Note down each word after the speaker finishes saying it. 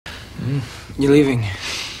You leaving?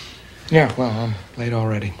 Yeah, well, I'm late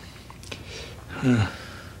already. It's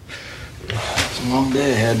a long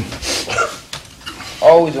day ahead.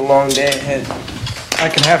 Always a long day ahead. I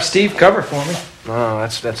can have Steve cover for me. No,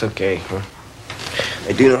 that's okay. Huh?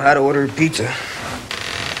 I do know how to order a pizza.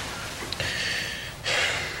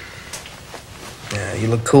 Yeah, you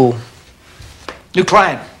look cool. New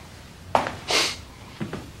client.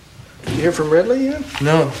 You hear from Ridley yet?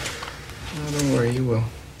 No. Oh, don't worry, you will.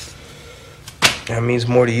 That means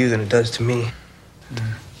more to you than it does to me.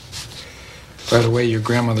 By the way, your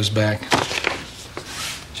grandmother's back.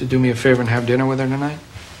 Should do me a favor and have dinner with her tonight?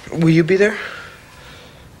 Will you be there?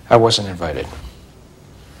 I wasn't invited.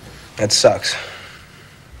 That sucks.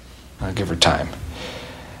 I'll give her time.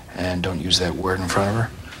 And don't use that word in front of her.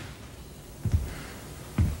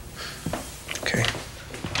 Okay.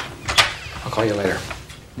 I'll call you later.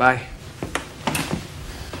 Bye.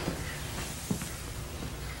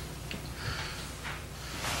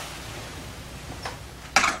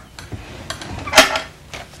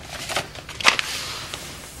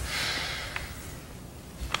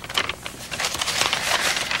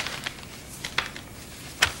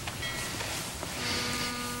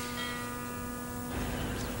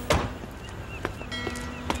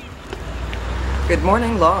 Good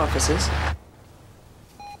morning, law offices.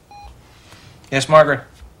 Yes, Margaret?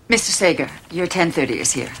 Mr. Sager, your 10:30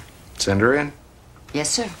 is here. Send her in. Yes,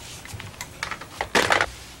 sir.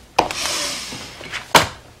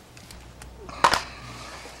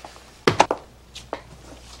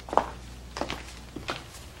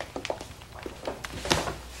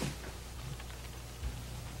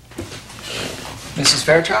 Mrs.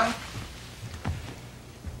 Fairchild?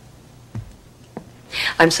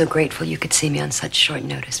 I'm so grateful you could see me on such short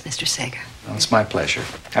notice, Mr. Sager. Well, it's my pleasure.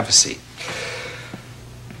 Have a seat.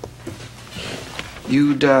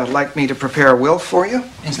 You'd like me to prepare a will for you?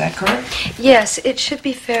 Is that correct? Yes, it should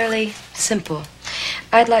be fairly simple.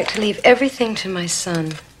 I'd like to leave everything to my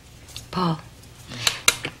son, Paul.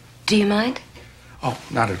 Do you mind? Oh,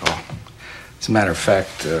 not at all. As a matter of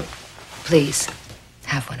fact, Please,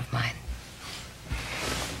 have one of mine.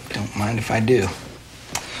 don't mind if I do.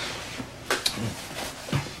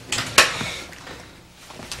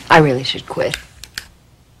 I really should quit.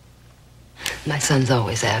 My son's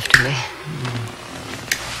always after me.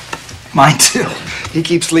 Mine too. He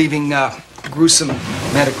keeps leaving gruesome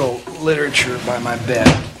medical literature by my bed.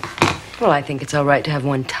 Well, I think it's all right to have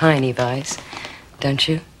one tiny vice, don't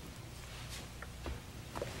you?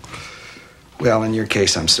 Well, in your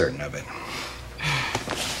case, I'm certain of it.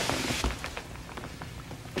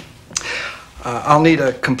 I'll need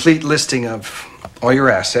a complete listing of all your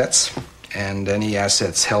assets, and any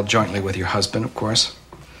assets held jointly with your husband, of course.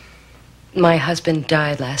 My husband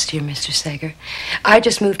died last year, Mr. Sager. I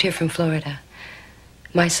just moved here from Florida.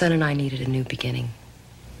 My son and I needed a new beginning.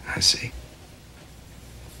 I see.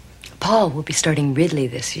 Paul will be starting Ridley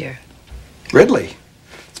this year. Ridley?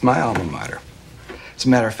 It's my alma mater. As a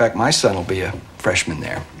matter of fact, my son will be a freshman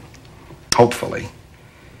there. Hopefully.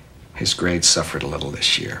 His grades suffered a little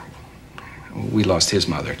this year. We lost his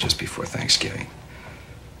mother just before Thanksgiving.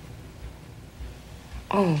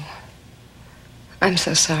 Oh, I'm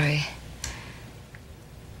so sorry.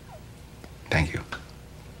 Thank you.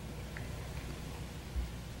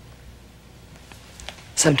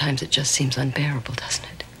 Sometimes it just seems unbearable, doesn't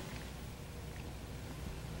it?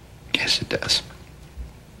 Yes, it does.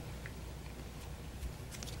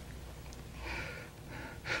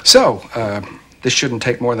 So, this shouldn't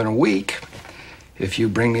take more than a week. If you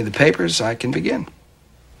bring me the papers, I can begin.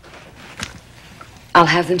 I'll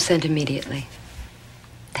have them sent immediately.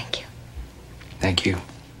 Thank you. Thank you.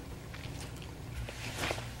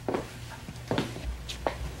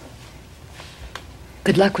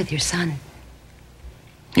 Good luck with your son.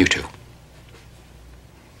 You too.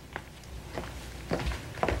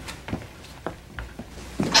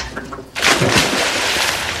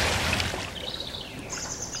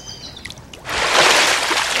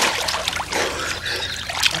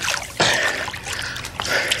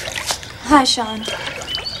 Hi, Sean.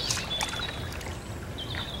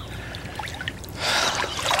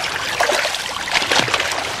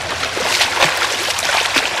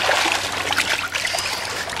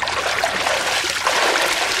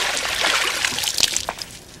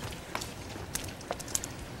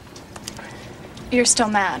 You're still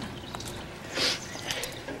mad.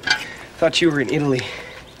 Thought you were in Italy.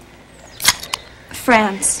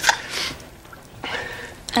 France.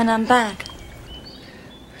 And I'm back.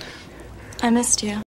 I missed you.